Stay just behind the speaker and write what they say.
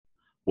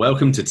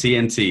Welcome to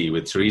TNT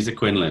with Teresa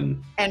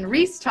Quinlan and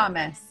Reese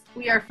Thomas.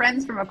 We are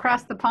friends from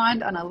across the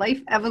pond on a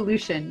life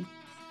evolution.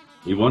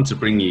 We want to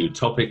bring you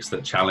topics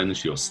that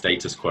challenge your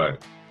status quo,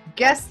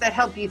 guests that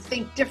help you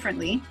think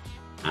differently,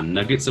 and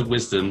nuggets of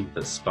wisdom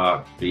that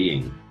spark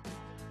being.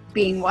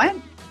 Being what?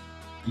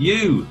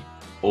 You.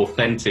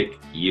 Authentic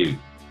you.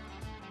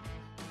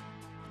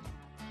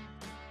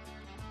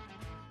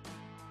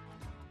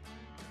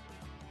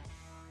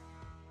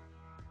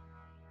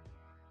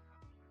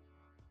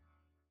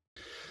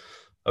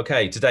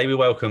 Okay, today we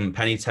welcome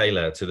Penny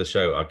Taylor to the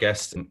show. Our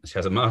guest, she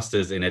has a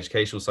master's in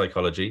educational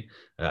psychology,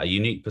 a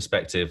unique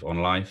perspective on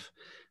life.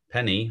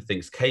 Penny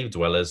thinks cave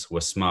dwellers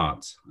were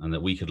smart and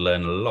that we could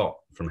learn a lot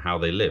from how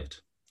they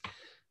lived.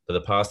 For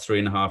the past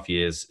 3.5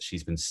 years,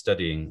 she's been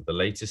studying the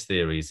latest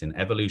theories in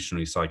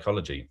evolutionary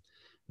psychology.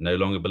 No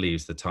longer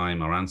believes the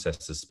time our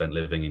ancestors spent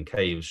living in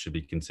caves should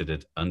be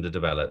considered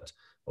underdeveloped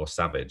or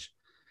savage.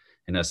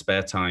 In her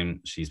spare time,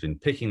 she's been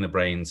picking the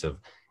brains of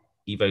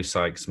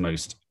EvoPsych's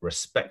most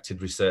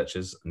respected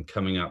researchers and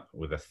coming up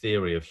with a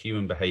theory of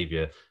human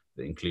behavior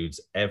that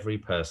includes every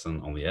person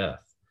on the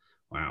earth.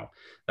 Wow.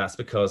 That's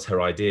because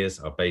her ideas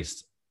are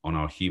based on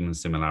our human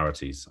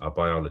similarities, our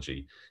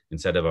biology,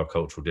 instead of our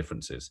cultural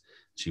differences.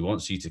 She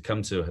wants you to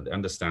come to the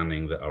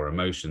understanding that our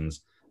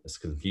emotions, as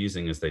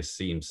confusing as they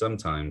seem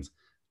sometimes,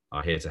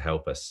 are here to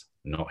help us,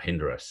 not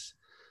hinder us.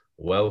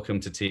 Welcome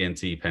to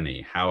TNT,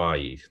 Penny. How are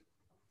you?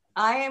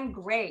 I am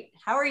great.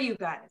 How are you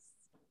guys?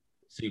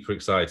 Super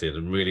excited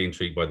and really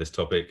intrigued by this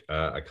topic.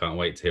 I can't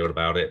wait to hear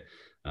about it.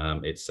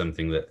 It's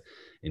something that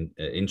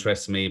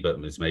interests me, but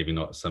it's maybe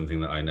not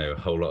something that I know a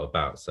whole lot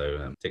about.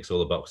 So ticks all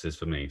the boxes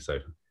for me. So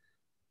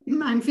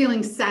I'm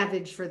feeling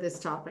savage for this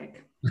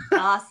topic.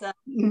 Awesome.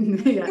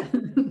 Yeah.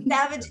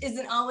 Savage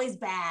isn't always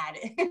bad.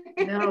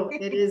 No,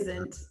 it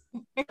isn't.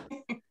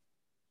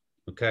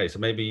 Okay, so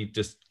maybe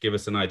just give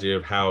us an idea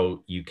of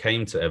how you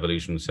came to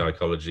evolutionary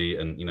psychology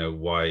and,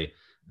 why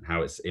and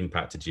how it's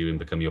impacted you and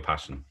become your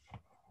passion.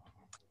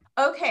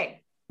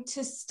 Okay,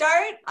 to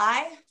start,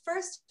 I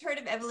first heard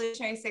of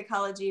evolutionary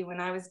psychology when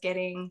I was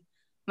getting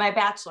my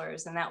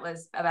bachelor's, and that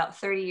was about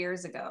 30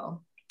 years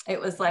ago.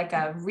 It was like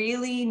a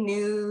really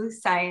new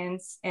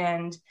science,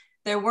 and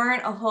there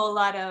weren't a whole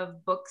lot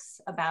of books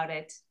about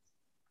it.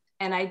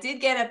 And I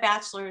did get a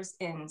bachelor's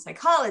in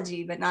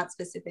psychology, but not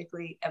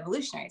specifically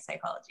evolutionary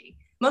psychology,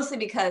 mostly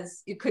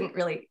because you couldn't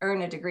really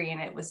earn a degree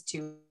and it was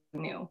too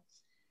new.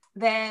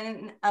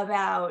 Then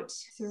about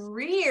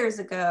 3 years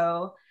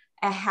ago,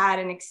 I had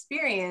an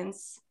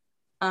experience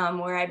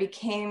where I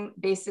became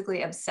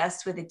basically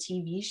obsessed with a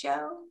TV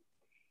show,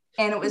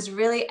 and it was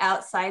really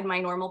outside my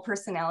normal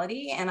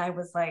personality. And I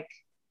was like,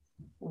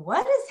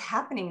 what is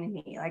happening to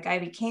me? Like, I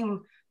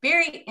became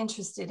very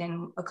interested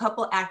in a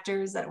couple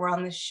actors that were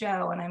on the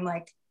show. And I'm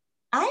like,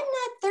 I'm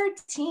not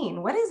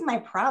 13. What is my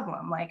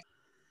problem? Like,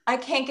 I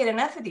can't get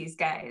enough of these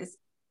guys.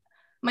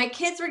 My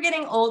kids were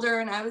getting older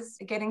and I was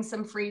getting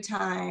some free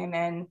time,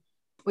 and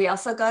we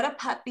also got a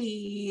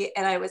puppy,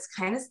 and I was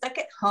kind of stuck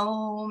at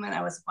home, and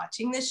I was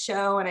watching this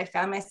show, and I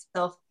found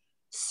myself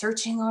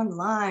searching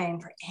online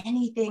for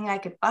anything I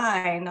could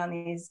find on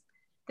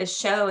the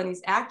show and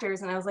these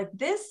actors. And I was like,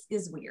 this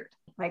is weird.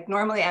 Like,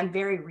 normally I'm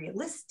very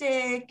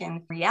realistic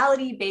and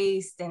reality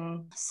based.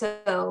 And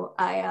so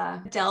I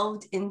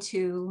delved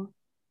into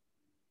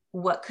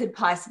what could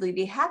possibly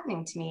be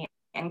happening to me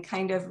and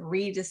kind of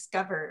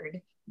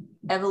rediscovered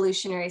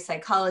evolutionary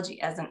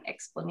psychology as an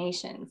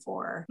explanation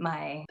for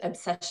my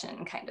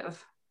obsession, kind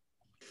of.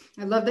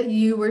 I love that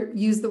you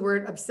use the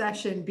word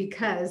obsession,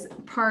 because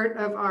part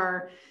of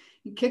our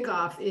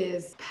kickoff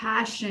is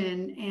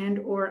passion and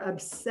or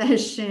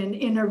obsession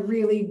in a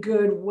really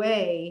good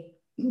way,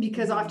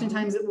 because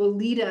oftentimes it will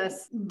lead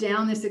us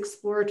down this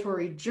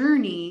exploratory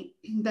journey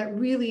that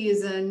really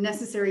is a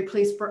necessary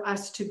place for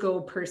us to go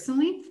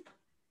personally.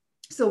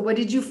 So what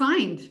did you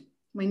find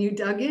when you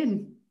dug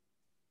in?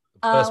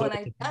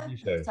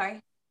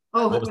 Sorry.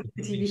 Oh, what was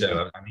the TV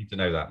show? I need to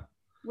know that.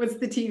 What's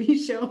the TV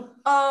show?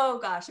 Oh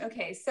gosh.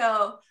 Okay.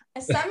 So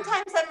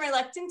sometimes I'm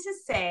reluctant to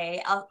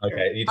say.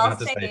 Okay, you don't have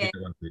to say it if you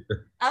don't want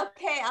to.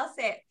 Okay, I'll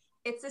say it.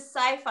 It's a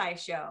sci-fi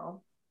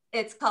show.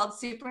 It's called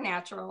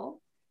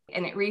Supernatural,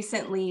 and it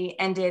recently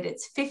ended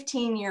its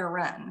 15-year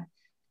run.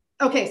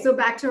 Okay, so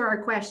back to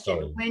our question.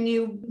 Sorry. When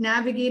you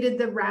navigated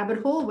the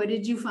rabbit hole, what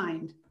did you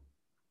find?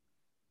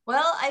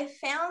 Well, I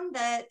found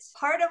that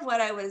part of what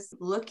I was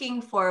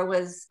looking for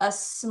was a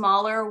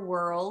smaller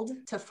world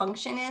to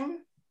function in.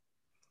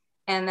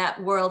 And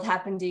that world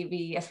happened to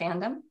be a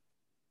fandom.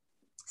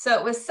 So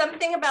it was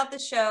something about the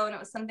show and it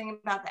was something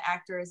about the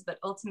actors, but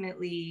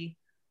ultimately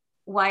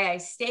why I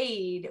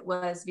stayed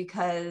was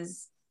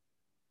because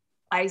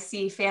I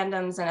see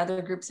fandoms and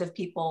other groups of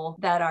people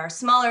that are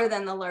smaller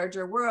than the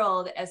larger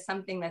world as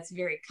something that's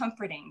very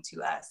comforting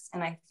to us.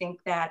 And I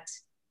think that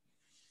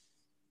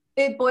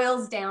it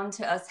boils down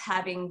to us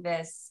having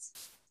this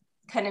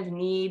kind of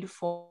need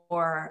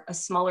for a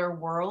smaller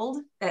world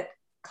that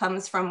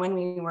comes from when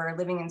we were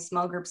living in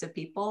small groups of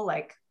people,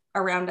 like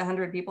around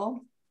 100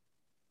 people.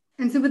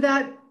 And so would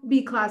that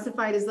be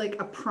classified as like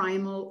a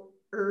primal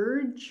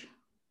urge?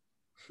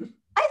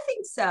 I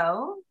think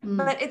so, Mm.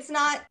 but it's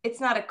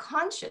not a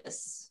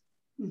conscious.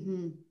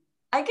 Mm-hmm.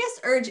 I guess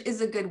urge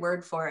is a good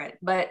word for it,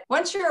 but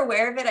once you're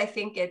aware of it, I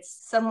think it's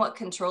somewhat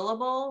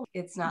controllable.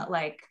 It's not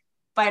like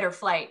fight or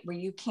flight where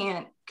you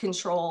can't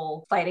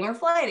control fighting or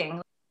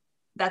flighting.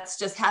 That's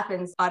just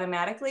happens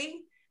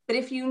automatically. But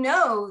if you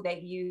know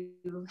that you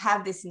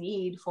have this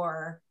need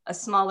for a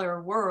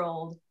smaller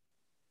world,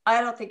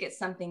 I don't think it's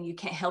something you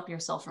can't help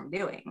yourself from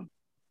doing.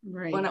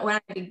 Right. When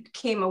I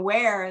became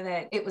aware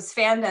that it was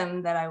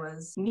fandom that I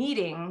was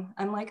needing,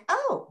 I'm like,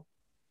 oh,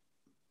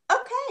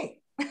 okay.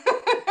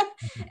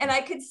 And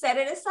I could set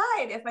it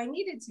aside if I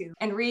needed to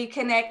and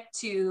reconnect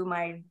to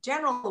my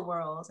general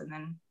world. And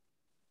then,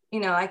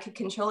 I could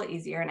control it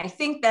easier. And I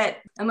think that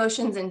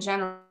emotions in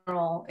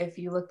general, if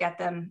you look at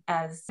them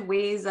as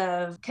ways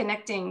of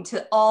connecting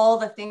to all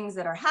the things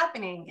that are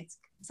happening, it's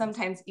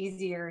sometimes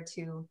easier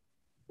to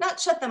not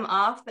shut them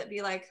off, but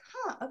be like,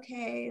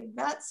 okay,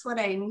 that's what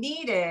I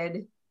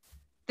needed.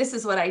 This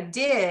is what I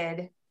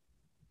did.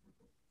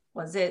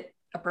 Was it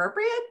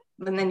appropriate?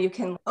 And then you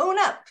can own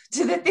up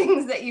to the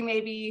things that you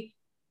maybe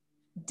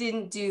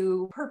didn't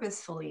do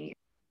purposefully.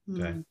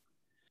 Okay.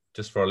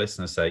 Just for our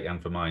listeners' sake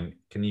and for mine,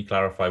 can you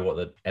clarify what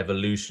the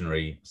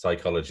evolutionary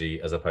psychology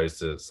as opposed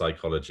to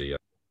psychology?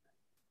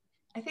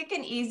 I think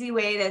an easy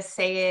way to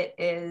say it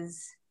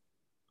is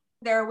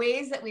there are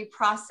ways that we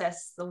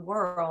process the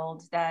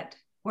world that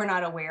we're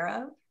not aware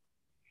of.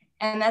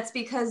 And that's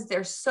because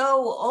they're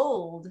so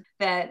old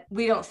that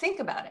we don't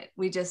think about it.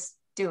 We just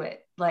do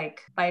it,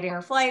 like fighting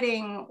or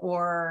flighting,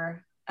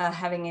 or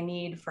having a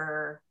need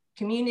for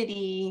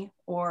community,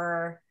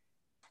 or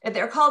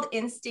they're called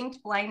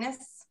instinct blindness,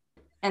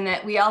 and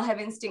that we all have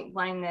instinct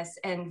blindness,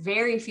 and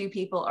very few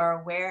people are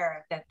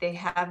aware that they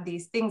have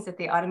these things that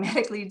they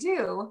automatically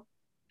do.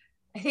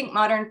 I think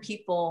modern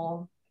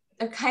people,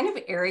 they're kind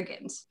of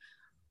arrogant.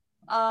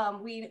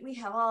 We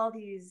have all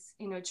these,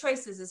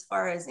 choices as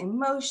far as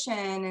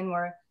emotion, and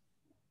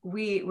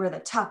we're the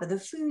top of the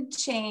food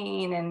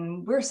chain,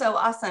 and we're so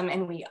awesome,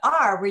 and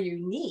we're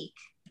unique.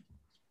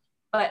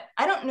 But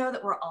I don't know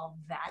that we're all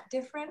that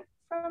different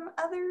from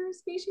other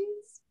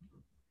species.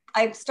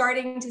 I'm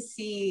starting to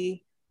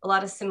see a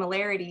lot of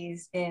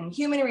similarities in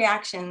human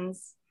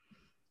reactions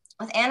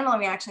with animal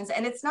reactions.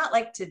 And it's not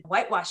like to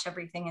whitewash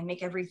everything and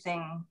make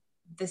everything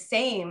the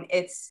same.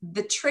 It's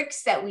the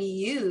tricks that we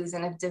use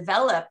and have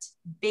developed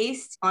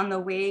based on the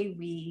way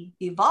we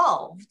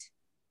evolved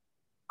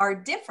are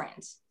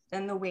different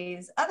than the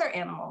ways other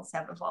animals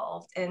have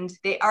evolved. And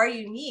they are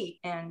unique,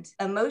 and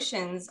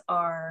emotions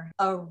are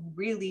a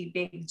really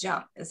big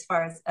jump as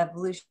far as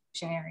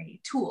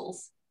evolutionary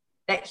tools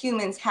that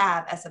humans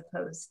have as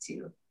opposed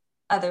to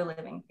other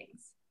living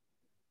things.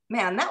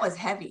 Man, that was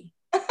heavy.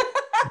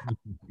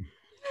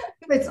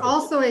 It's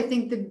also, I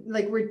think,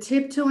 that we're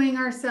tiptoeing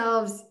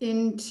ourselves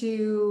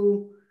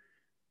into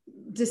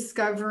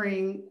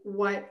discovering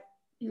what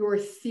your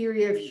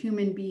theory of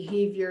human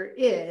behavior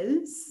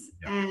is,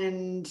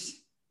 and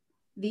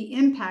the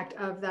impact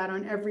of that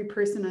on every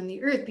person on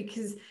the earth.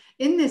 Because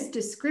in this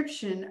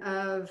description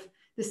of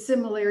the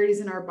similarities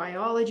in our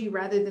biology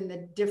rather than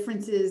the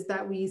differences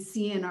that we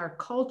see in our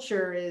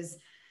culture, is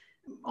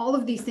all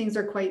of these things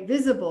are quite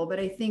visible. But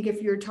I think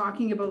if you're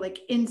talking about like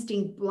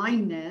instinct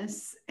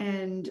blindness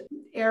and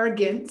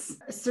arrogance,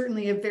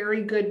 certainly a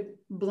very good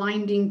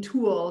blinding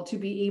tool to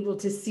be able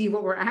to see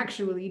what we're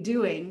actually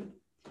doing.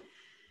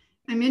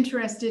 I'm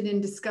interested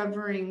in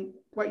discovering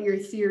what your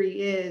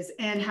theory is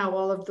and how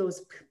all of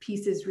those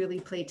pieces really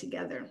play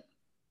together.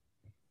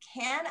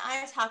 Can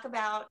I talk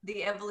about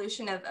the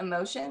evolution of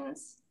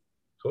emotions?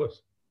 Of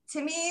course.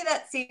 To me,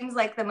 that seems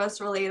like the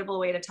most relatable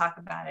way to talk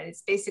about it.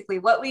 It's basically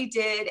what we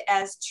did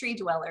as tree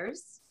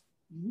dwellers,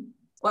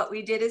 what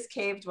we did as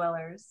cave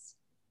dwellers,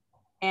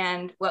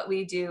 and what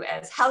we do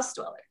as house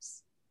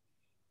dwellers.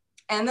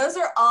 And those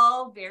are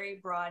all very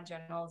broad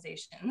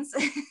generalizations.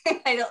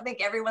 I don't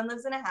think everyone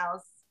lives in a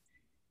house,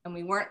 and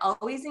we weren't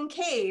always in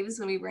caves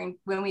when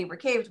we were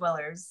cave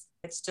dwellers.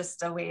 It's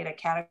just a way to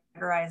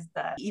categorize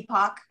the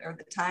epoch or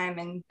the time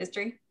in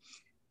history.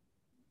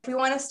 If we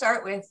want to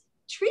start with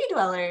tree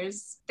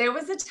dwellers, there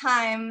was a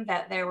time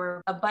that there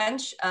were a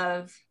bunch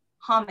of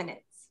hominids,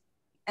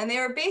 and they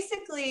were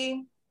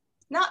basically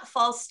not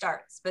false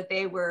starts, but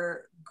they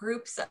were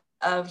groups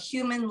of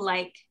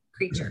human-like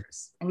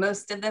creatures, and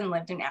most of them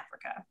lived in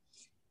Africa.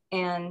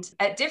 And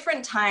at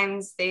different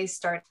times, they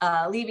start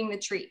leaving the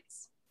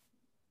trees.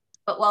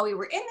 But while we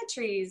were in the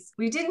trees,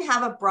 we didn't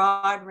have a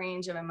broad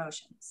range of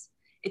emotions.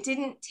 It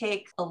didn't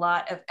take a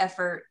lot of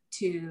effort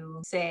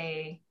to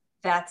say,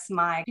 that's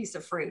my piece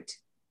of fruit.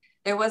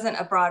 There wasn't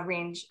a broad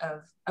range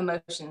of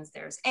emotions.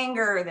 There's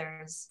anger,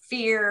 there's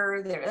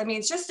fear.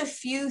 It's just a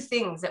few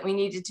things that we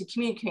needed to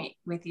communicate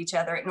with each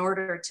other in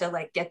order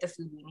to get the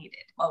food we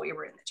needed while we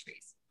were in the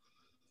trees.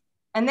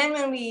 And then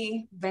when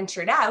we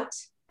ventured out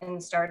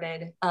and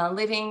started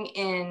living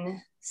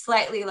in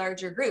slightly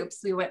larger groups,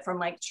 we went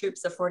from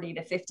troops of 40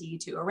 to 50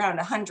 to around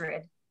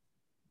 100,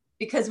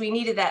 because we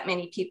needed that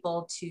many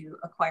people to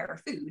acquire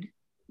food.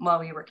 while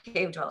we were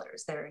cave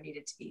dwellers. There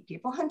needed to be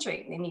people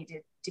hunting. They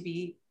needed to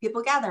be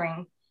people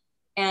gathering.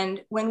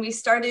 And when we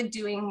started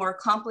doing more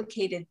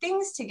complicated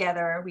things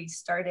together, we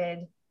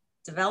started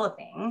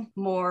developing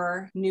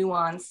more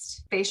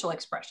nuanced facial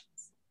expressions.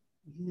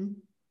 Mm-hmm.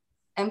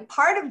 And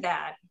part of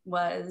that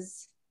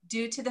was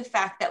due to the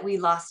fact that we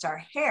lost our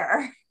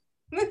hair.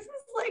 This is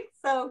like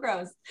so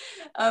gross.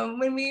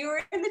 When we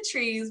were in the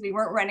trees, we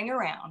weren't running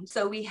around.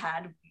 So we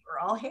were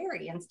all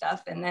hairy and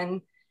stuff. And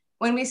then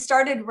when we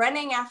started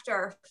running after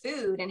our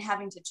food and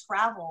having to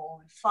travel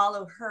and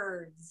follow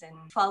herds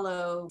and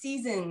follow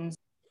seasons,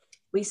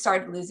 we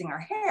started losing our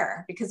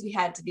hair because we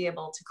had to be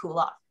able to cool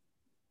off.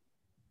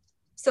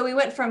 So we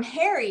went from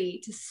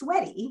hairy to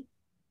sweaty,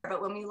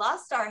 but when we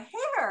lost our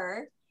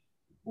hair,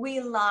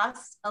 we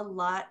lost a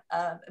lot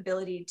of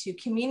ability to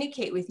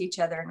communicate with each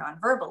other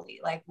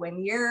non-verbally. Like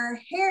when you're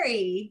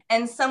hairy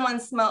and someone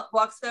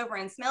walks over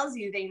and smells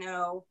you, they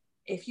know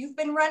if you've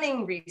been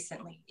running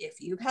recently,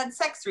 if you've had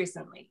sex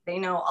recently. They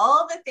know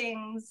all the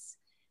things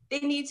they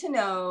need to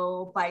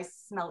know by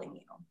smelling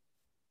you.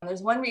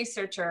 There's one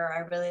researcher I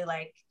really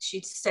like,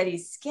 she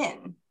studies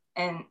skin,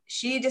 and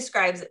she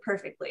describes it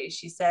perfectly.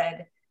 She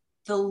said,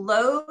 the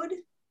load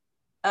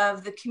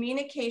of the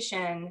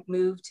communication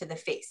moved to the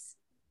face.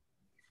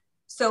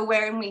 So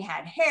when we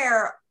had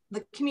hair,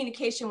 the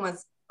communication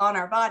was on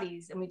our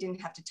bodies and we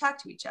didn't have to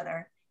talk to each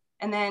other.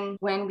 And then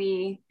when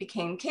we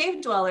became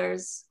cave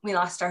dwellers, we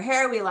lost our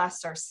hair, we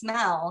lost our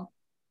smell.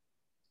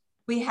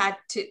 We had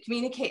to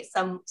communicate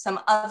some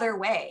other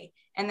way,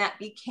 and that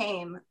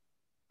became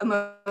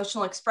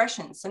emotional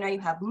expression. So now you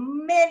have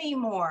many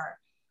more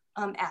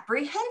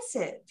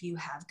apprehensive, you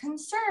have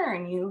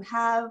concern, you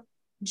have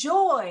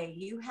joy,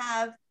 you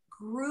have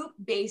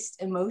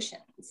group-based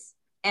emotions,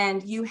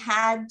 and you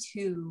had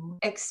to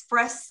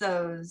express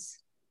those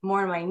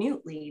more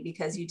minutely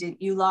because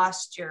you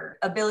lost your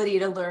ability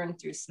to learn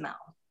through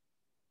smell.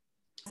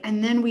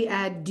 And then we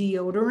add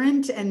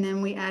deodorant, and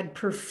then we add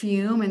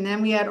perfume, and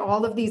then we add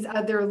all of these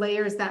other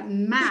layers that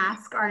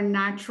mask our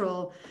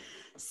natural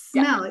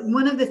smell. Yeah.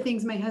 One of the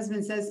things my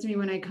husband says to me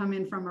when I come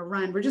in from a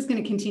run, we're just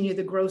going to continue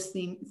the gross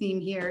theme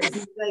here, is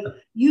he's like,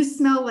 you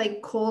smell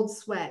like cold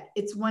sweat.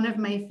 It's one of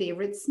my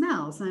favorite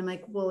smells. And I'm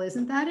like, well,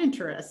 isn't that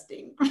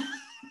interesting?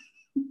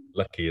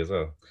 Lucky as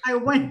well. I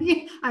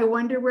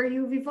wonder where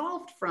you've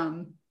evolved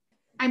from.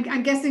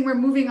 I'm guessing we're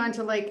moving on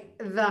to like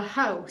the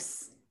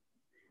house.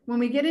 When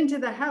we get into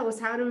the house,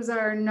 how does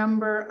our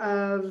number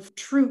of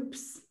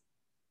troops?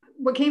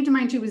 What came to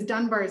mind too was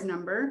Dunbar's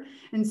number.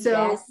 And so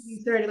yes. We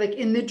started like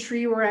in the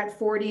tree, we're at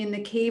 40, in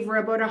the cave, we're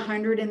about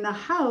 100, in the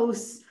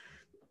house.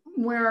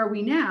 Where are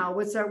we now?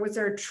 What's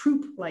our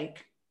troop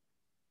like?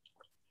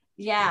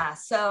 Yeah,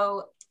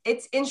 so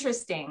it's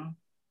interesting.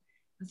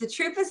 The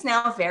troop is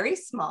now very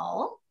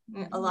small.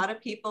 A lot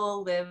of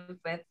people live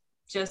with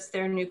just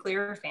their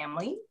nuclear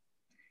family.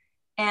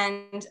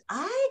 And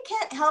I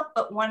can't help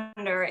but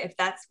wonder if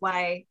that's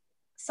why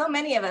so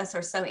many of us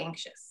are so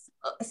anxious,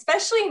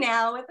 especially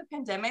now with the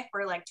pandemic.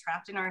 We're like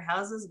trapped in our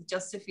houses with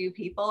just a few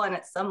people. And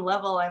at some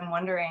level, I'm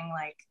wondering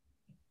like,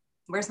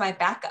 where's my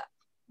backup?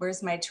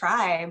 Where's my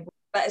tribe?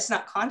 But it's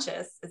not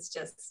conscious. It's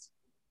just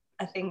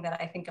a thing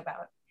that I think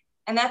about.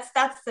 And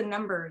that's the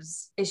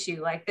numbers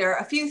issue. Like there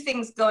are a few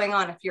things going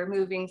on if you're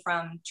moving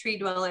from tree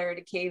dweller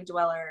to cave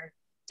dweller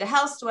to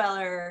house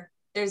dweller.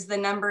 There's the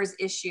numbers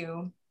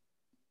issue.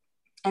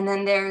 And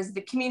then there's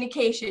the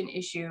communication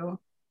issue.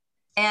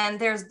 And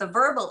there's the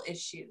verbal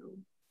issue.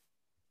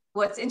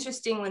 What's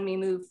interesting when we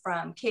moved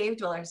from cave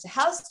dwellers to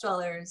house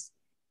dwellers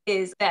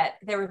is that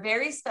there were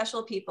very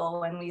special people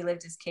when we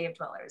lived as cave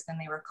dwellers, and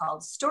they were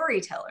called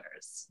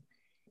storytellers.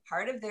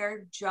 Part of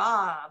their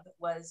job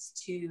was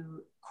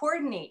to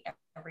coordinate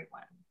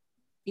everyone.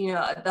 You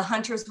know, the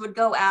hunters would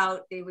go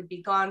out, they would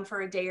be gone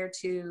for a day or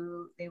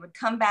two, they would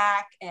come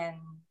back and,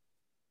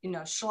 you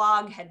know,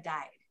 Schlag had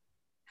died.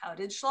 How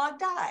did Schlag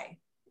die?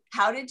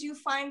 How did you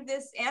find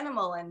this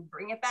animal and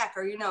bring it back?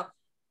 Or, you know,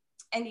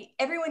 and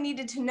everyone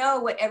needed to know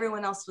what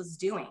everyone else was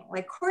doing.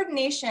 Like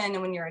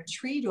coordination when you're a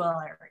tree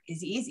dweller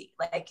is easy.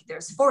 Like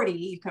there's 40,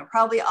 you can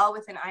probably all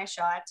within eye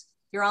shot,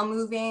 you're all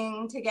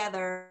moving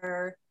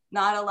together,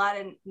 not a lot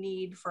of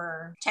need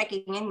for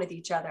checking in with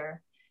each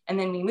other. And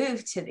then we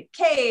moved to the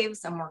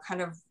caves and we're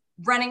kind of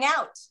running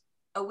out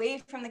away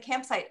from the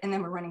campsite, and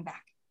then we're running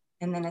back.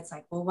 And then it's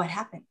like, well, what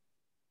happened?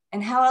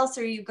 And how else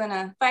are you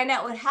gonna find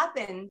out what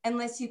happened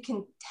unless you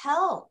can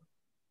tell?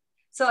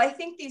 So I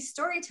think these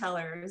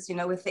storytellers, you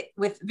know,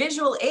 with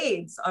visual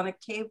aids on a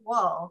cave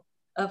wall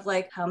of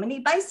like, how many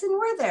bison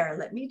were there?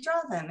 Let me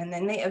draw them. And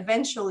then they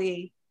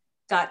eventually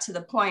got to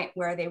the point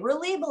where they were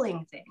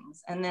labeling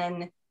things. And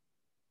then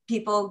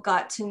people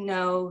got to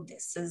know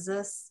this is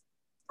a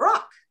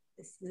rock,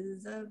 this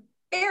is a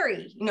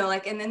berry, you know,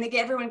 like, and then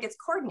everyone gets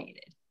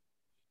coordinated.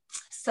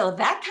 So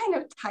that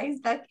kind of ties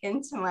back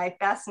into my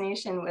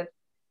fascination with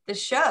the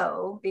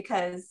show,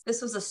 because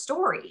this was a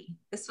story.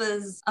 This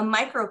was a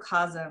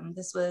microcosm.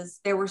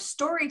 There were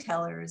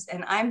storytellers,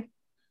 and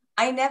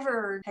I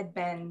never had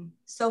been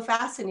so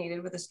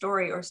fascinated with a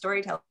story or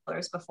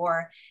storytellers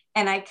before.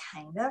 And I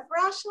kind of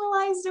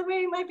rationalized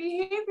away my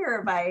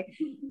behavior by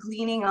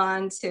leaning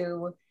on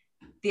to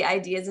the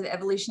ideas of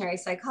evolutionary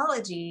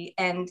psychology.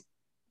 And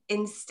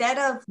instead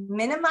of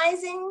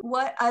minimizing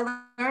what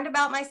I learned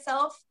about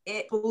myself,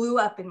 it blew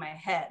up in my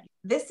head.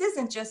 This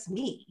isn't just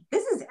me.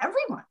 This is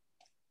everyone.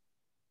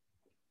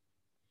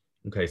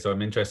 Okay, so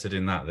I'm interested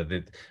in that.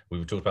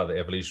 We've talked about the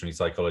evolutionary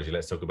psychology.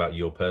 Let's talk about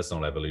your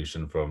personal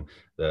evolution from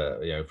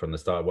the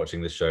start of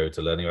watching this show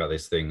to learning about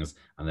these things,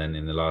 and then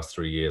in the last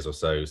 3 years or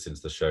so since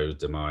the show's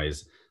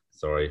demise.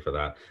 Sorry for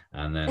that.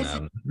 And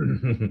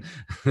then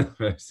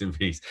rest in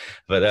peace.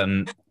 But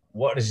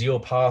what has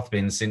your path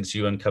been since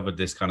you uncovered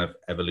this kind of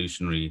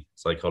evolutionary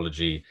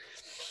psychology?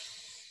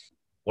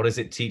 What does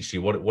it teach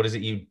you? What is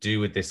it you do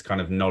with this kind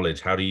of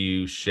knowledge? How do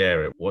you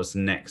share it? What's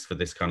next for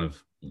this kind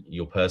of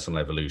your personal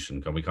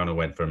evolution? We kind of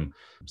went from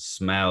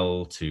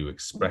smell to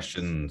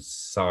expression,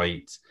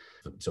 sight,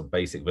 to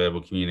basic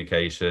verbal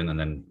communication, and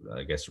then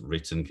I guess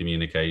written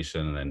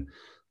communication, and then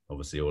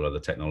obviously all other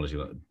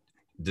technology.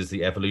 Does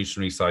the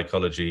evolutionary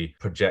psychology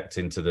project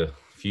into the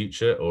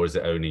future, or is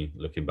it only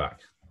looking back?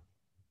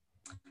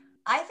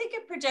 I think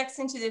it projects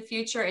into the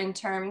future in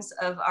terms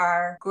of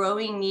our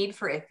growing need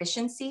for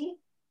efficiency.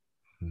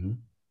 Mm-hmm.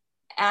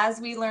 As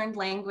we learned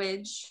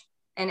language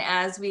and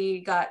as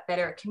we got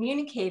better at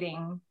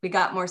communicating, we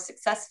got more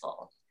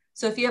successful.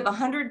 So if you have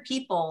 100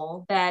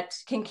 people that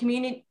can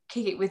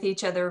communicate with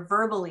each other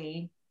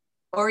verbally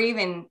or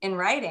even in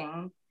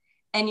writing,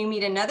 and you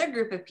meet another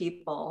group of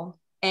people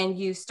and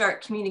you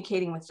start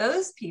communicating with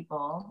those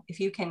people, if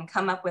you can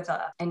come up with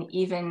an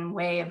even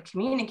way of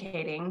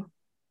communicating,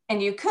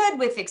 and you could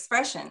with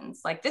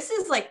expressions, like this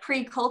is like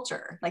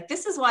pre-culture. Like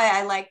this is why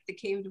I like the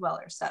cave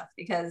dweller stuff,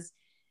 because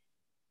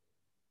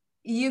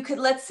you could,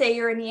 let's say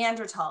you're a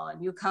Neanderthal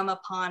and you come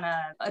upon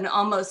an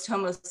almost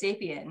Homo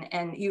sapien,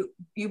 and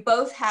you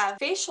both have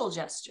facial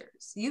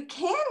gestures. You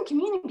can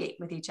communicate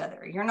with each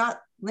other. You're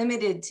not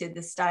limited to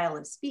the style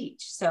of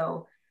speech.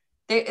 So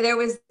there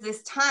was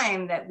this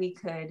time that we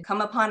could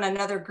come upon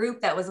another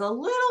group that was a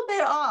little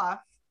bit off.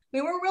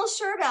 We weren't real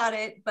sure about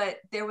it, but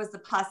there was the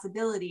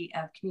possibility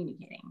of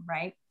communicating,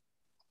 right?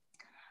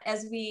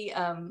 As we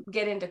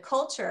get into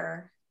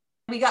culture,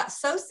 we got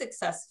so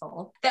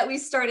successful that we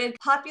started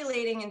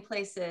populating in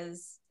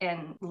places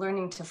and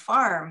learning to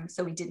farm,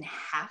 so we didn't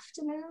have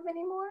to move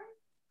anymore.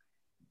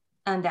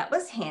 And that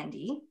was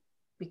handy.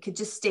 We could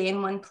just stay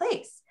in one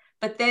place.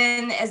 But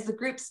then as the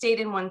group stayed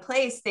in one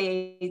place,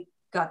 they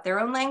got their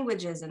own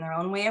languages and their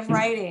own way of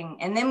writing.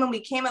 And then when we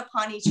came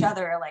upon each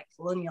other, like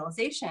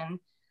colonialization,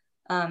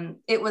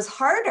 it was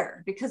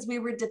harder because we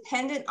were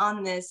dependent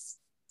on this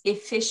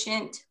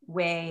efficient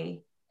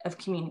way of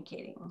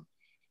communicating.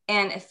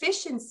 And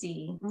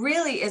efficiency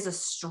really is a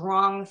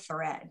strong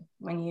thread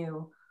when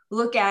you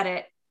look at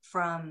it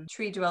from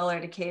tree dweller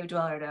to cave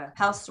dweller to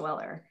house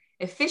dweller.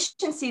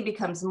 Efficiency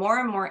becomes more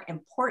and more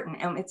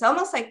important, and it's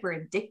almost like we're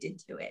addicted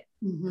to it.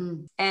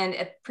 Mm-hmm.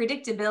 And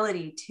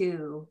predictability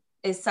too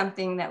is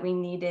something that we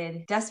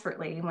needed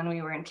desperately when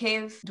we were in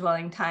cave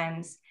dwelling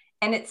times.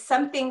 And it's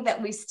something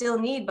that we still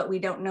need, but we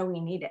don't know we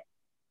need it.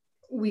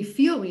 We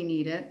feel we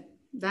need it.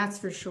 That's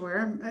for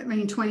sure. I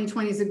mean,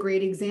 2020 is a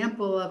great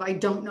example of I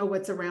don't know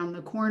what's around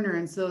the corner.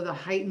 And so the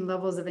heightened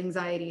levels of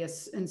anxiety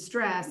and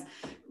stress,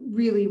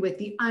 really with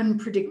the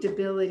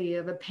unpredictability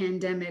of a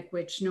pandemic,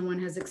 which no one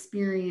has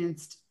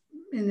experienced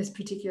in this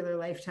particular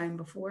lifetime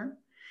before.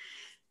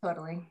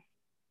 Totally.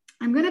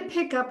 I'm going to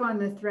pick up on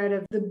the thread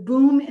of the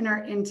boom in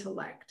our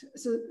intellect.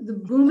 So the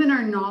boom in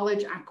our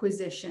knowledge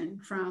acquisition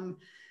from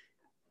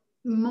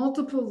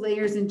multiple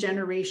layers and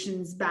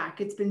generations back.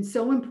 It's been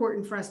so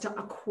important for us to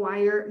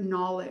acquire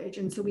knowledge.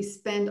 And so we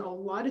spend a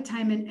lot of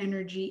time and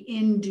energy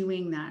in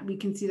doing that. We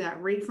can see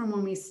that right from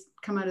when we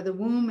come out of the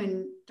womb,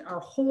 and our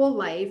whole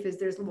life is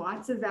there's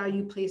lots of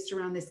value placed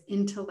around this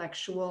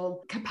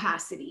intellectual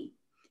capacity.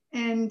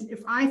 And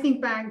if I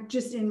think back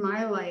just in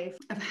my life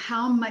of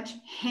how much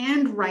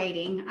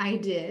handwriting I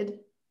did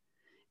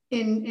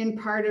in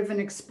part of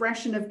an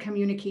expression of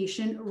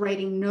communication,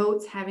 writing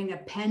notes, having a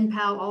pen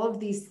pal, all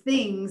of these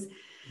things,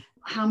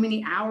 how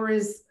many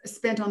hours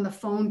spent on the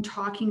phone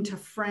talking to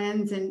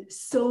friends, and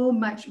so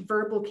much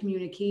verbal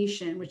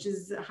communication, which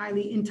is a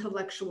highly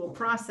intellectual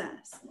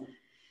process.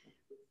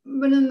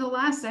 But in the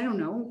last, I don't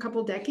know, a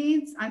couple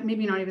decades,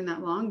 maybe not even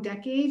that long,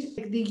 decade,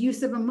 the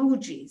use of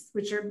emojis,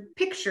 which are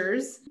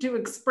pictures to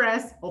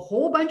express a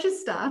whole bunch of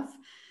stuff.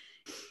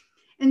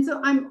 And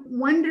so I'm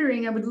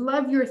wondering, I would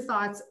love your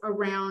thoughts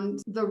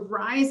around the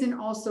rise and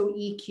also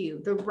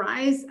EQ, the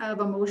rise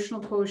of emotional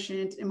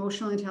quotient,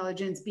 emotional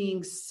intelligence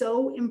being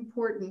so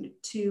important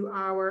to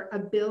our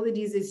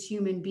abilities as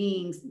human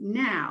beings.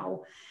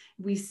 Now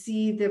we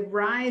see the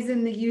rise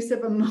in the use of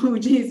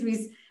emojis.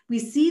 We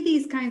see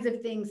these kinds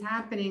of things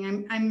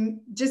happening.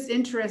 I'm just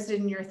interested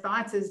in your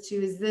thoughts as to,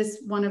 is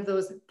this one of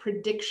those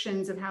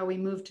predictions of how we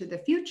move to the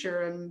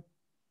future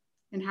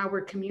and how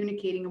we're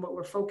communicating and what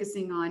we're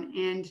focusing on,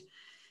 and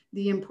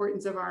the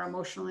importance of our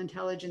emotional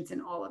intelligence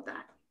and all of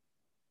that?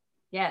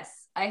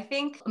 Yes, I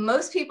think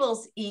most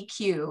people's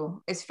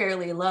EQ is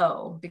fairly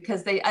low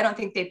because I don't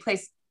think they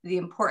place the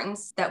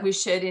importance that we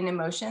should in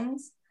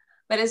emotions.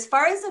 But as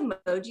far as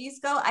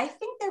emojis go, I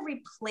think they're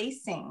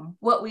replacing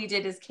what we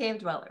did as cave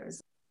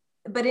dwellers,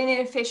 but in an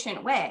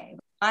efficient way.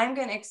 I'm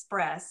going to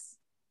express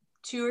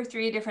 2 or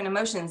 3 different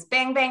emotions.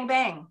 Bang, bang,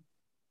 bang.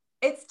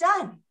 It's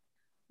done.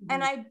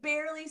 And I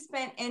barely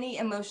spent any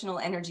emotional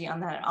energy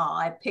on that at all.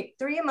 I picked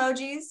 3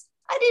 emojis.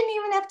 I didn't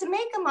even have to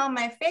make them on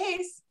my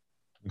face.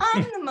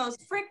 I'm the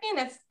most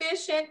freaking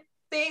efficient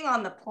thing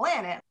on the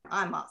planet.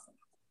 I'm awesome.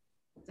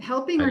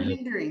 Helping or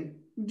hindering?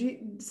 Do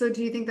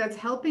you think that's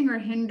helping or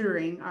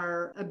hindering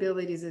our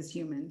abilities as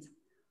humans?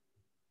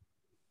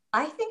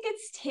 I think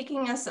it's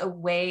taking us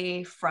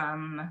away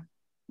from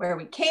where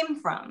we came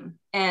from.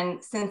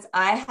 And since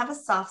I have a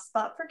soft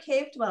spot for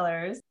cave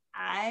dwellers,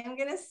 I'm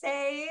going to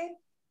say,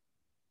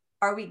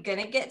 are we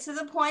going to get to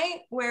the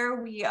point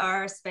where we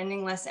are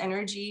spending less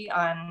energy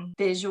on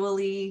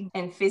visually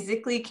and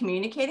physically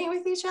communicating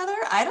with each other?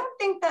 I don't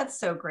think that's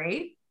so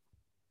great.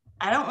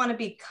 I don't want to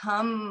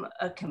become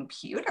a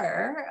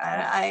computer.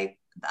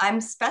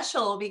 I'm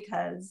special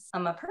because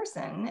I'm a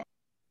person.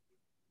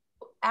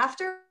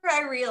 After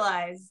I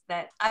realized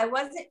that I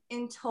wasn't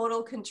in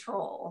total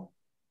control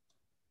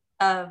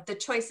of the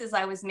choices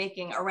I was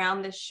making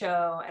around the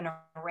show and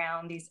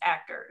around these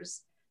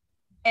actors,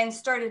 and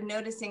started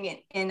noticing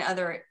it in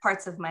other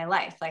parts of my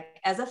life. Like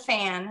as a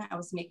fan, I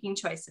was making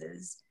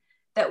choices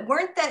that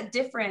weren't that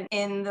different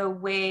in the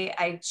way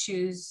I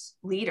choose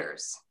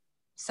leaders.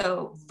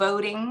 So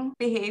voting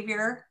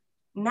behavior,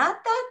 not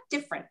that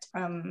different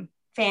from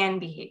fan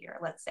behavior,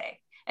 let's say,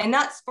 and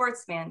not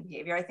sports fan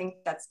behavior. I think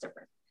that's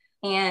different.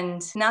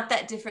 And not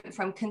that different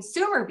from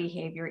consumer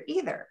behavior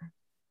either.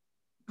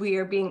 We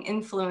are being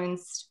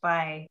influenced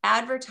by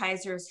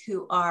advertisers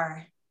who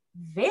are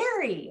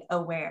very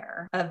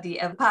aware of the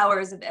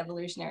powers of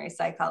evolutionary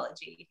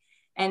psychology.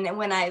 And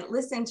when I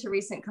listen to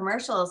recent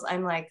commercials,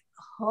 I'm like,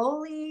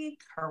 holy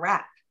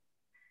crap.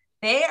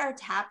 They are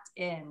tapped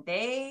in.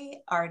 They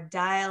are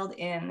dialed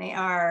in. They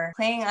are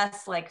playing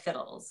us like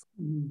fiddles.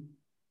 Mm.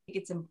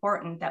 It's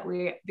important that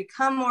we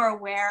become more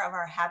aware of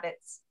our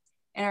habits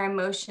and our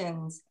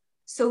emotions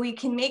so we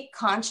can make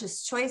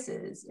conscious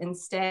choices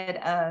instead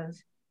of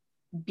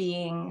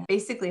being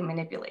basically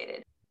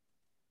manipulated.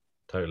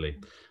 Totally.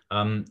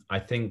 I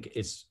think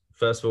it's,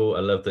 first of all, I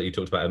love that you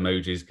talked about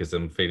emojis, because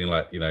I'm feeling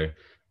like, you know,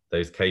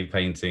 those cave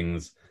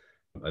paintings.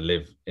 I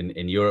live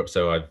in Europe,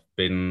 so I've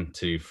been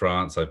to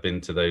France, I've been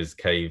to those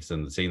caves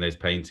and seen those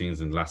paintings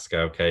in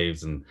Lascaux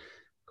caves, and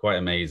quite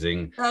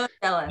amazing. So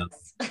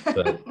jealous.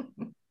 But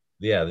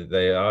yeah,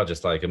 they are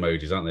just like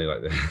emojis, aren't they?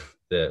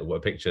 Like what a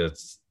picture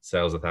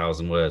sells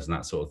 1,000 words and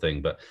that sort of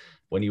thing. But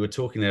when you were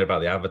talking there about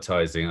the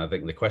advertising, I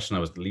think the question I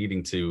was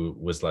leading to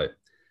was like,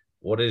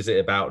 what is it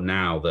about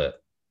now that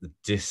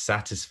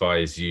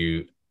dissatisfies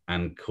you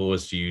and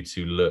caused you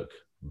to look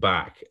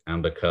back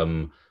and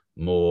become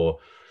more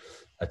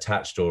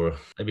attached, or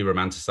maybe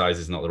romanticize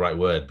is not the right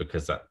word,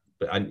 because that,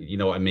 but you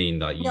know what I mean,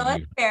 like no,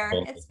 it's fair.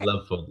 It's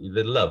love for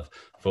the love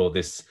for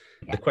this,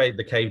 yeah.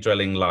 the cave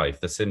dwelling life,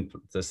 the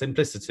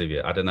simplicity of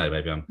it. I don't know,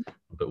 maybe I'm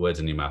put words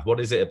in your mouth. What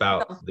is it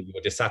about that you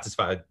were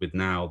dissatisfied with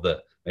now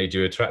that made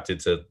you attracted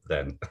to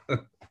then?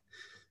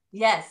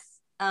 Yes,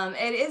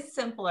 it is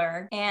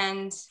simpler,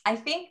 and I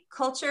think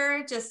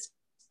culture just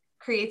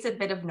creates a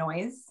bit of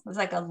noise. It's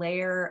like a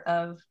layer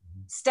of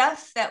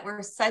stuff that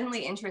we're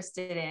suddenly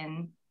interested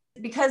in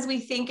because we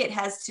think it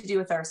has to do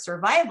with our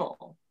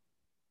survival,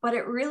 but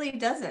it really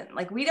doesn't.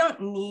 Like, we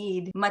don't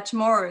need much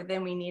more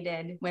than we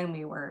needed when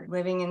we were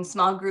living in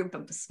small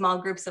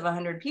groups of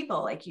 100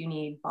 people. Like, you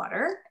need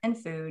water and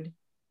food,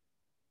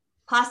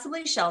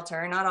 possibly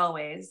shelter, not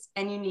always,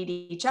 and you need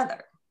each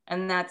other.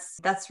 And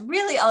that's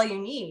really all you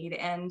need.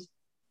 And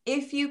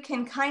if you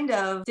can kind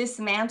of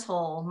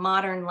dismantle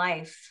modern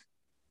life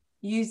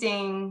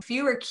using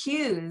fewer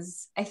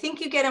cues, I think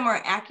you get a more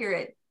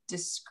accurate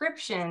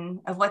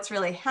description of what's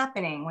really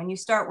happening when you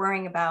start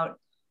worrying about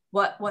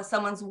what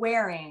someone's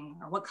wearing,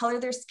 or what color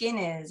their skin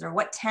is, or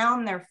what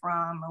town they're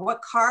from, or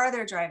what car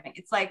they're driving.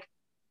 It's like,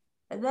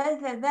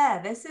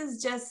 this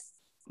is just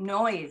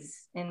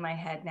noise in my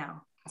head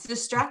now. It's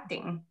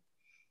distracting.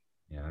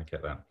 Yeah, I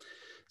get that.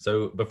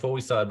 So before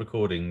we started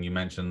recording, you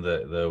mentioned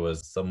that there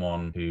was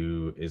someone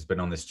who has been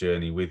on this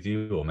journey with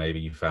you, or maybe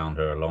you found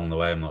her along the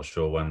way. I'm not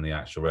sure when the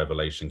actual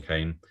revelation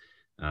came.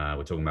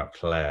 We're talking about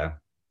Claire.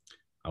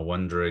 I'm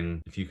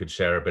wondering if you could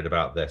share a bit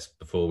about this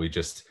before we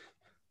just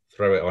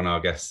throw it on our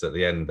guests at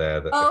the end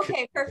there.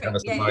 Okay, perfect. Have a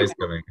surprise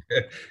coming.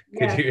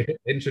 Could you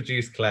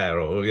introduce Claire,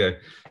 or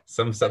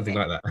something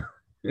like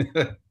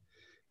that?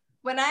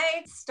 When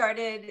I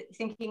started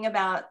thinking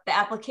about the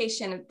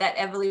application that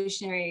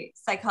evolutionary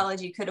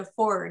psychology could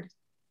afford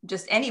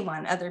just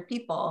anyone, other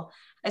people,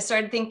 I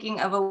started thinking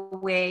of a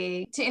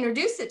way to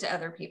introduce it to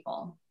other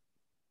people.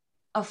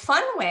 A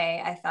fun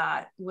way, I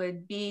thought,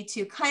 would be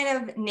to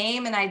kind of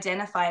name and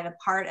identify the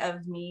part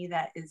of me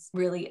that is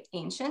really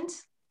ancient,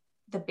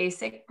 the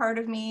basic part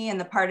of me, and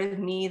the part of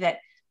me that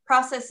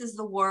processes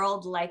the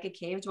world like a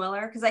cave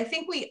dweller. Because I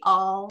think we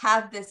all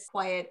have this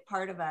quiet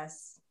part of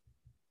us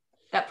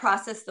that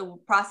processes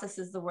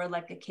the word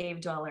like a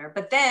cave dweller.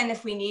 But then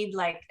if we need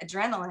like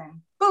adrenaline,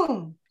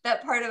 boom,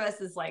 that part of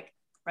us is like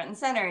front and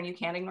center and you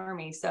can't ignore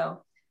me.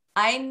 So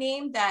I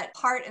named that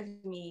part of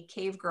me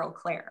Cave Girl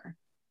Claire.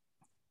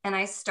 And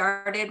I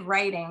started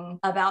writing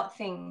about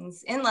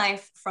things in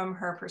life from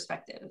her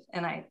perspective.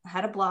 And I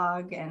had a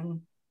blog,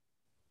 and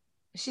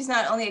she's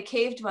not only a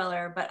cave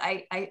dweller, but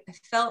I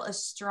felt a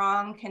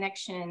strong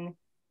connection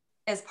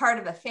as part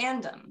of a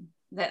fandom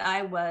that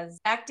I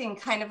was acting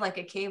kind of like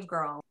a cave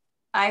girl.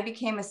 I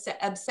became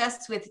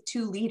obsessed with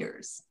two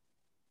leaders.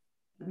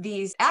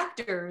 These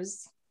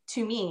actors,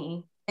 to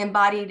me,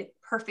 embodied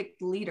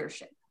perfect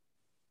leadership.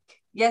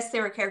 Yes,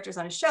 they were characters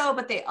on a show,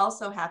 but they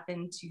also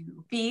happened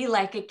to be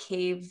like a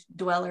cave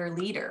dweller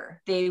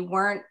leader. They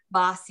weren't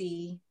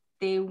bossy.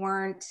 They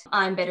weren't,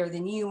 I'm better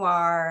than you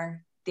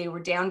are. They were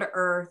down to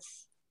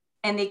earth,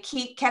 and they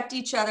kept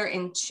each other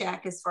in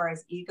check as far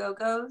as ego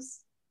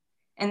goes.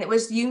 And it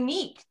was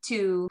unique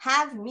to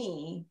have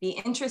me be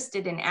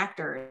interested in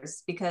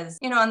actors because,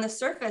 you know, on the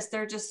surface,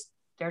 they're just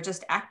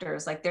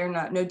actors. Like they're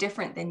no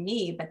different than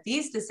me. But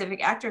these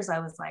specific actors, I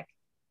was like,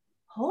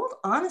 hold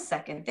on a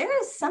second.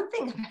 There is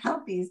something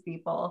about these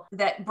people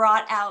that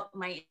brought out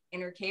my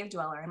inner cave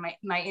dweller, and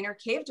my inner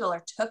cave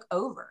dweller took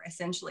over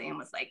essentially and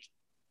was like,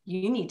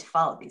 you need to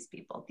follow these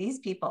people. These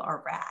people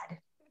are rad.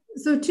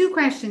 So 2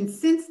 questions.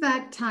 Since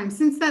that time,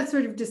 since that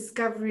sort of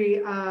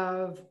discovery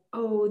of,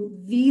 oh,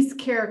 these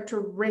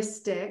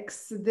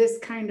characteristics, this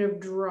kind of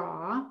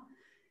draw,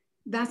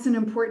 that's an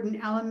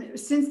important element.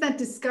 Since that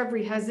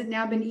discovery, has it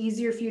now been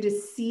easier for you to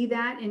see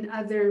that in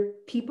other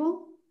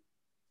people?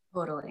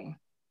 Totally.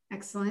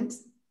 Excellent.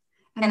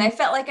 And I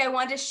felt like I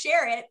wanted to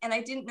share it, and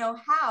I didn't know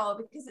how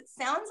because it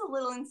sounds a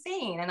little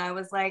insane. And I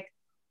was like,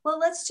 well,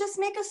 let's just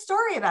make a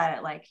story about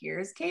it. Like,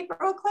 here's Cave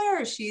Girl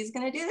Claire. She's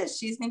going to do this.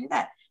 She's going to do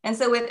that. And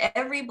so with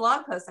every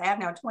blog post, I have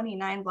now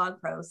 29 blog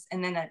posts,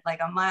 and then a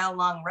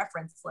mile-long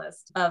reference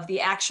list of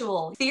the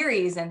actual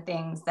theories and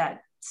things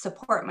that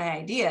support my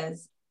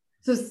ideas.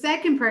 So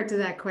second part to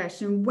that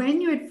question,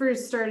 when you had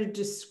first started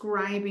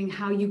describing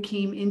how you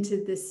came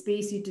into this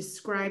space, you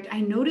described, I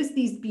noticed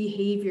these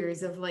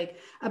behaviors of like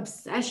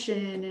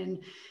obsession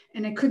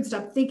and I couldn't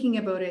stop thinking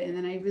about it. And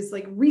then I was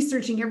like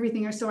researching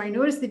everything. So I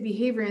noticed the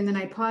behavior, and then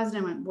I paused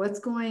and I went, what's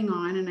going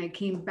on? And I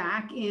came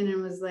back in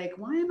and was like,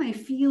 why am I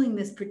feeling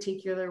this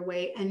particular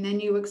way? And then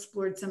you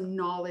explored some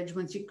knowledge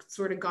once you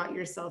sort of got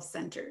yourself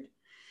centered.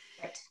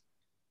 Right.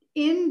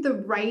 In the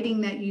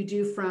writing that you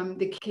do from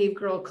the Cave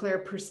Girl Claire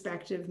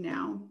perspective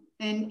now,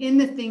 and in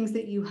the things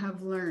that you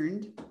have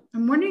learned,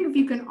 I'm wondering if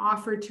you can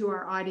offer to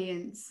our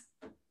audience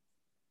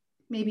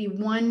maybe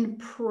one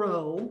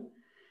pro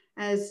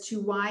as to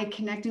why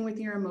connecting with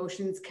your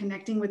emotions,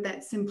 connecting with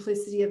that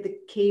simplicity of the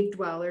cave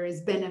dweller is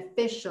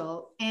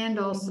beneficial, and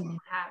also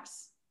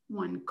perhaps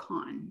one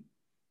con.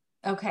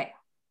 Okay,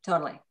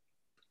 totally.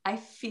 I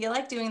feel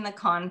like doing the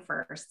con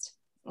first.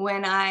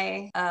 When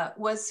I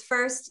was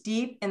first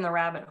deep in the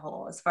rabbit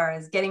hole, as far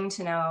as getting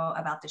to know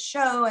about the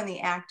show and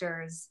the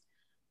actors,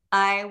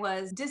 I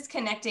was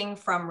disconnecting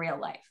from real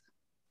life.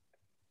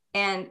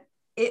 And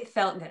it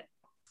felt good.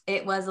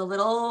 It was a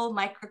little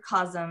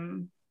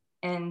microcosm,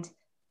 and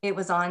it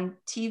was on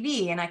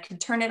TV, and I could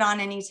turn it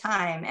on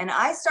anytime. And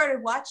I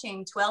started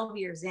watching 12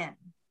 years in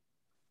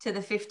to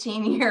the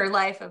 15-year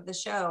life of the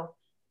show.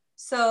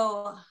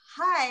 So,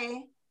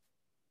 hi,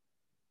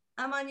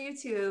 I'm on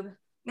YouTube.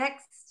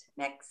 Next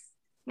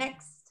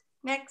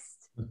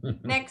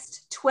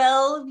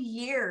 12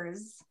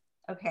 years,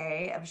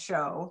 okay, of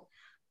show,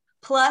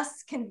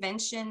 plus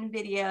convention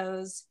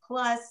videos,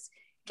 plus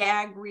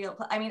gag reel.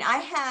 I mean, I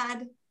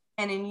had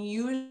an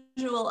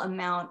unusual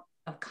amount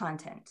of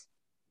content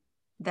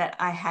that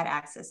I had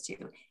access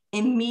to,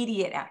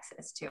 immediate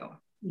access to.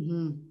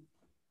 Mm-hmm.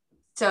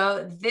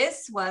 So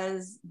this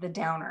was the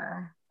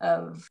downer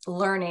of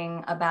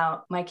learning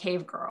about my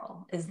cave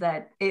girl, is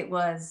that it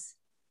was,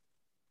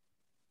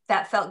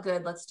 that felt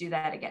good. Let's do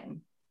that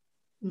again.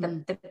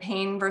 The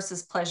pain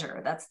versus pleasure.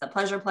 That's the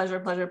pleasure.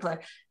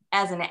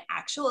 As an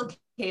actual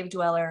cave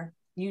dweller,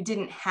 you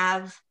didn't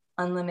have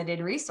unlimited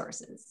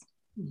resources.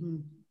 Mm-hmm.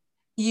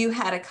 You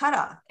had a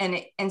cutoff.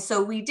 And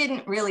so we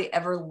didn't really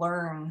ever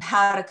learn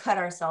how to cut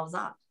ourselves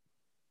off.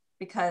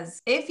 Because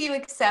if you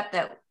accept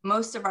that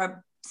most of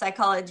our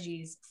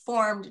psychologies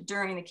formed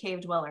during the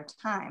cave dweller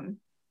time,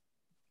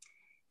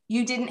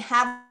 you didn't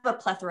have a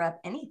plethora of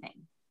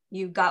anything.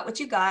 You got what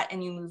you got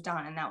and you moved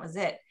on, and that was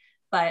it.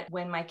 But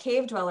when my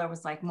cave dweller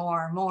was like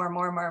more,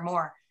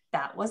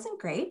 that wasn't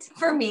great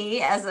for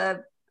me as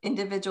a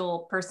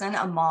individual person,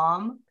 a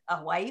mom,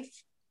 a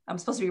wife. I'm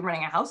supposed to be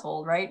running a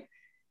household, right?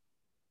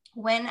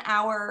 When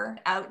our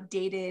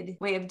outdated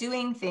way of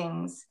doing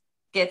things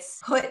gets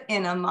put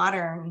in a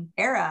modern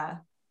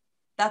era,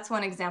 that's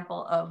one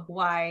example of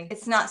why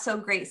it's not so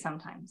great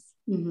sometimes.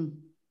 Mm-hmm.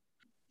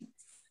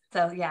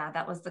 So yeah,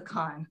 that was the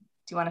con.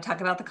 Do you want to talk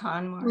about the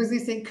con more? I was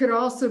going to say, it could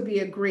also be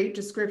a great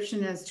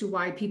description as to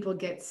why people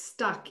get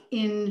stuck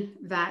in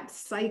that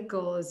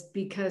cycle, is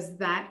because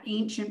that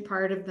ancient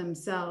part of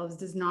themselves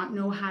does not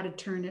know how to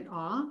turn it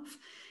off.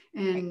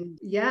 And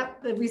yeah,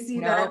 we see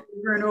No. that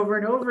over and over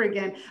and over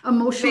again.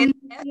 Emotionally,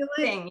 we feel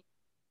it. Thing.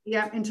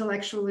 Yeah,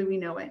 intellectually, we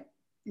know it.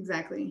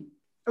 Exactly.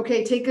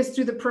 Okay, take us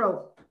through the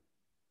pro.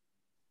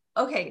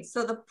 Okay,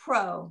 so the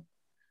pro.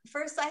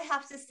 First, I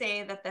have to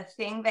say that the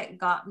thing that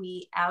got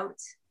me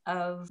out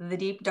of the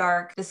deep,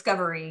 dark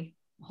discovery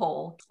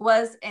hole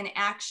was an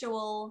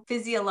actual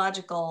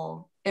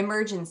physiological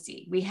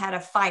emergency. We had a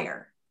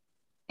fire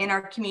in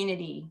our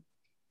community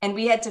and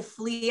we had to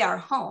flee our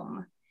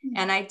home.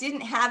 And I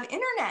didn't have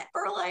internet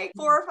for like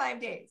 4 or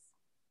 5 days.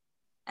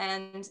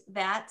 And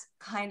that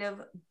kind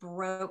of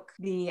broke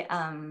the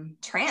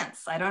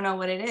trance. I don't know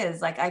what it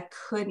is. Like I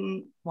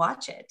couldn't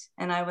watch it.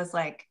 And I was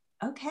like,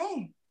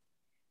 okay,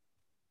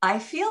 I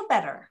feel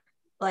better.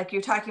 Like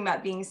you're talking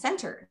about being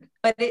centered,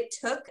 but it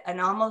took an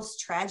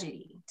almost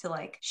tragedy to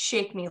like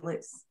shake me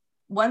loose.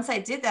 Once I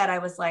did that, I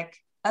was like,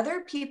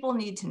 other people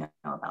need to know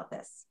about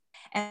this.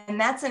 And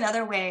that's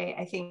another way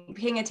I think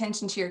paying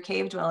attention to your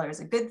cave dweller is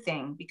a good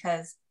thing,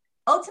 because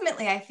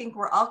ultimately I think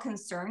we're all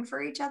concerned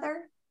for each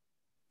other.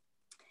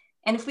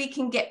 And if we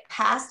can get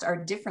past our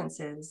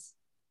differences,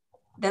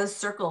 those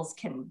circles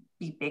can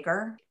be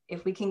bigger.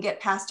 If we can get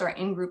past our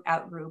in-group,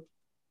 out-group,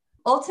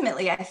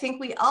 ultimately, I think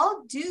we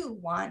all do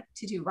want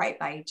to do right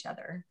by each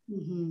other.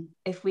 Mm-hmm.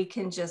 If we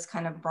can just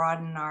kind of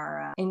broaden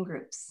our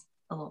in-groups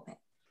a little bit.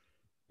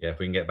 Yeah, if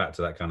we can get back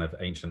to that kind of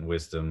ancient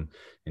wisdom,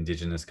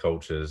 indigenous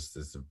cultures,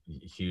 there's a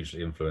huge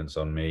influence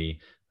on me.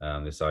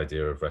 This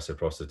idea of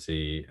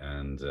reciprocity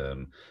and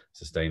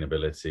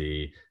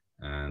sustainability,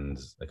 and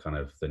the kind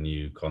of the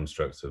new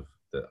constructs of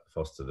that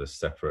foster the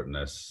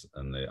separateness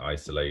and the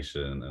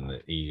isolation and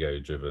the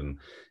ego-driven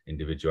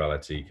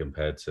individuality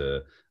compared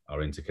to our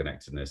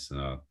interconnectedness and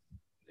our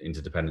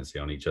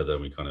interdependency on each other.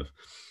 And we kind of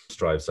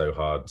strive so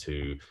hard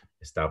to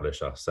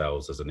establish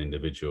ourselves as an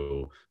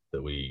individual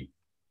that we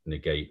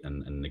negate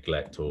and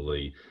neglect all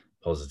the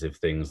positive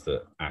things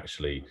that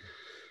actually,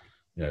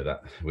 you know,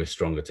 that we're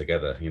stronger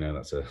together. You know,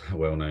 that's a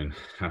well-known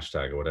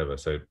hashtag or whatever.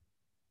 So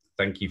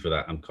thank you for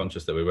that. I'm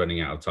conscious that we're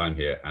running out of time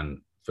here, and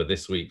for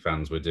this week,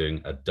 fans, we're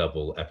doing a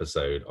double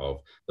episode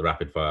of the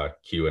rapid fire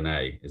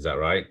Q&A. Is that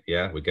right?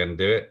 Yeah, we're going to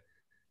do it.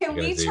 Can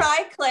we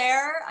try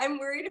Claire? I'm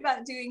worried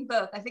about doing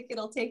both. I think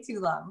it'll take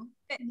too long.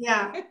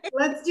 Yeah,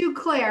 let's do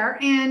Claire.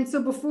 And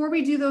so before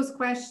we do those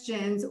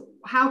questions,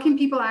 how can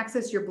people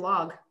access your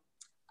blog?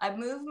 I've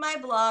moved my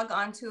blog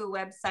onto a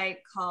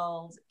website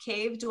called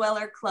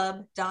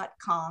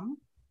cavedwellerclub.com.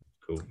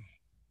 Cool.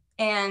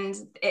 And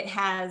it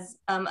has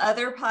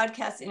other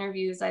podcast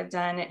interviews I've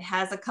done. It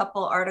has a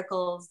couple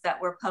articles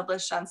that were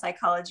published on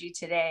Psychology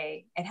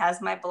Today. It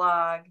has my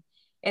blog.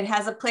 It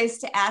has a place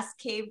to ask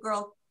Cave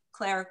Girl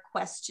Claire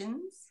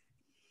questions.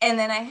 And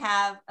then I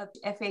have a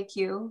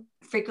FAQ,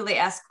 frequently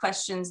asked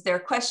questions. There are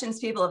questions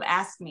people have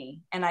asked me,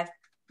 and I've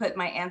put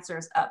my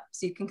answers up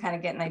so you can kind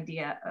of get an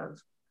idea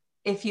of,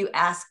 if you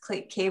ask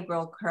Cave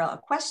Girl a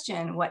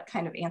question, what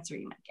kind of answer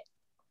you might get.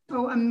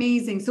 Oh,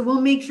 amazing. So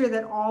we'll make sure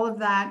that all of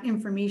that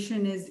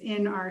information is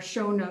in our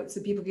show notes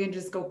so people can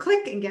just go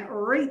click and get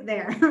right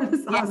there.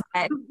 That's awesome.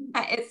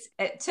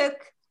 It took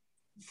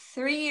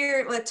 3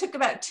 years, well, it took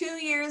about 2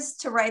 years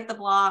to write the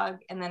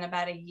blog, and then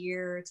about a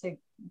year to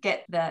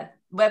get the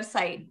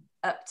website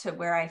up to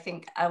where I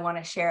think I want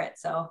to share it.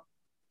 So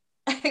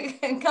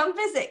come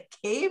visit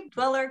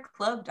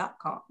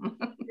cavedwellerclub.com.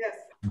 Yes.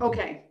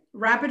 Okay.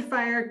 Rapid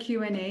fire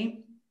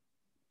Q&A.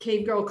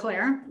 Cave Girl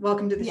Claire,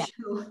 welcome to the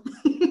show.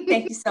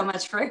 Thank you so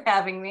much for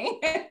having me.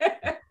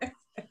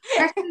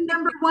 Question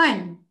number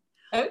 1.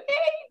 Okay.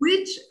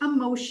 Which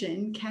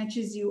emotion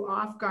catches you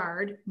off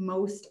guard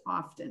most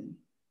often?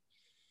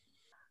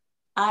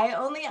 I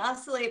only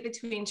oscillate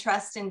between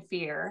trust and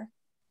fear.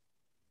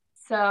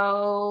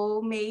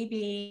 So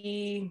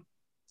maybe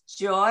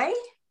joy.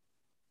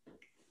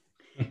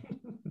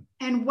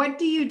 And what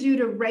do you do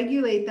to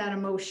regulate that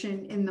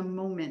emotion in the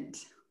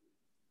moment?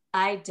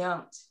 I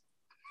don't.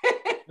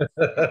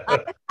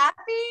 I'm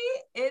happy.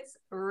 It's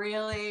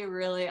really,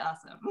 really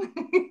awesome.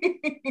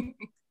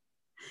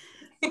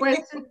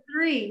 Question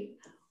 3.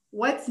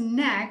 What's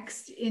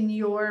next in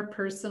your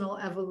personal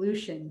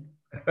evolution?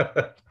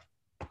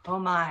 Oh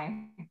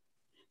my.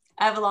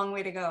 I have a long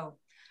way to go.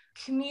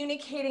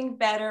 Communicating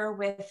better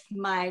with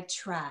my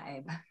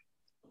tribe.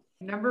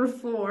 Number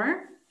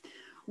 4.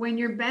 When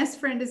your best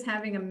friend is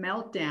having a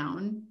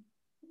meltdown,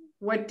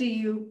 what do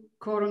you,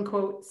 quote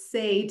unquote,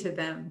 say to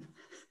them?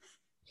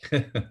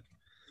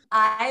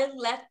 I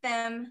let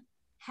them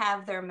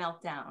have their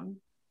meltdown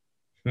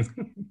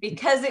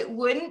because it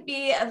wouldn't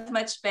be of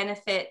much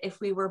benefit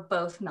if we were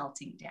both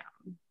melting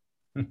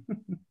down.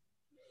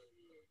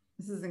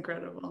 This is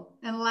incredible.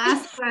 And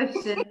last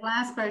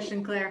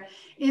question, Claire.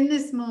 In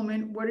this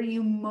moment, what are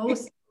you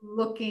most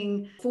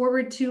looking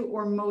forward to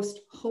or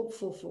most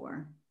hopeful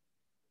for?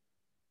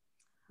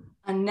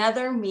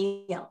 Another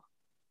meal.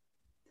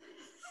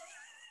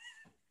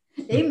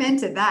 Amen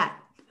to that.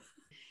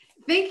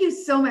 Thank you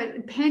so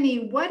much,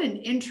 Penny. What an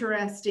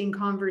interesting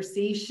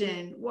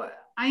conversation.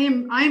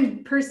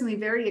 I'm personally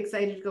very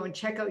excited to go and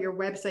check out your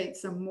website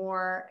some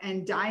more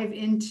and dive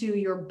into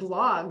your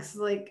blogs.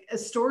 Like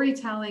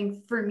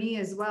storytelling for me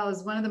as well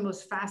is one of the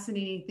most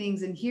fascinating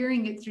things, and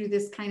hearing it through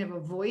this kind of a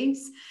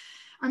voice,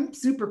 I'm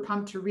super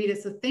pumped to read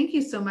it. So thank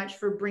you so much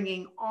for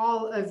bringing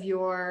all of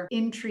your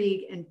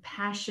intrigue and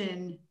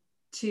passion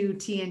to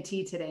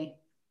TNT today.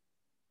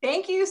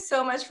 Thank you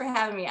so much for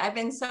having me. I've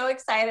been so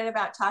excited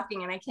about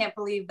talking, and I can't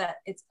believe that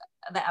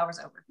the hour's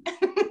over.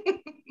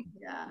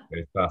 Yeah.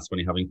 Very fast when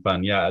you're having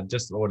fun. Yeah, I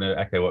just want to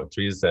echo what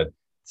Teresa said.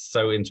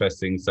 So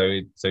interesting,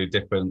 so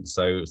different,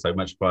 so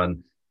much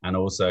fun. And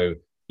also,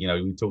 you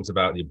know, we talked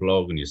about your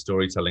blog and your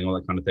storytelling, all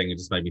that kind of thing. It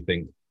just made me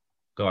think,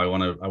 God, I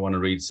want to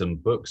read some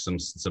books,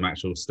 some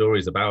actual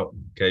stories about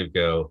Cave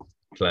Girl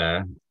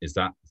Claire. Is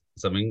that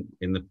something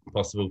in the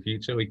possible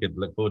future we could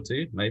look forward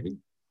to, maybe?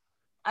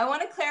 I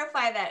want to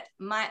clarify that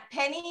my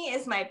Penny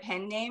is my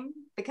pen name,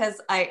 because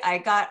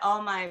I got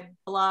all my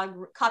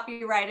blog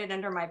copyrighted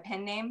under my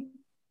pen name.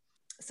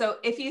 So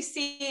if you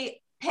see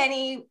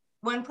Penny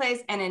one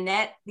place and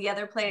Annette the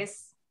other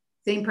place,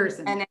 same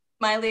person. And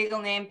my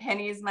legal name,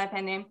 Penny, is my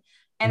pen name.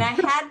 And I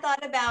had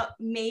thought about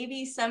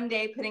maybe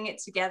someday putting it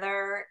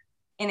together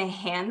in a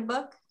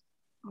handbook.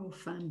 Oh,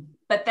 fun.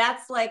 But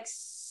that's like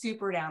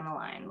super down the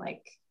line.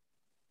 Like,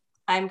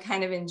 I'm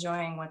kind of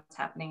enjoying what's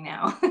happening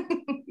now.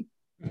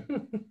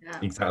 Yeah.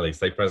 Exactly.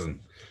 Stay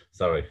present.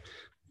 Sorry.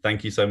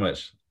 Thank you so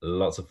much.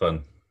 Lots of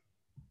fun.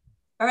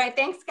 All right.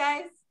 Thanks,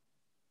 guys.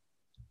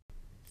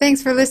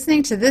 Thanks for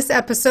listening to this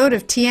episode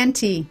of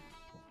TNT.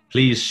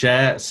 Please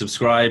share,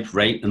 subscribe,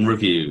 rate, and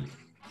review.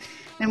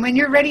 And when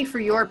you're ready for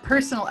your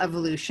personal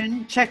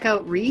evolution, check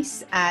out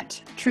Reese at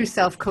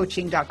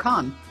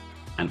trueselfcoaching.com.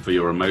 And for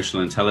your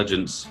emotional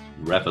intelligence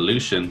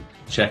revolution,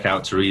 check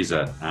out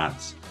Teresa at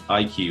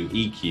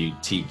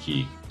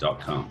iqeqtq.com.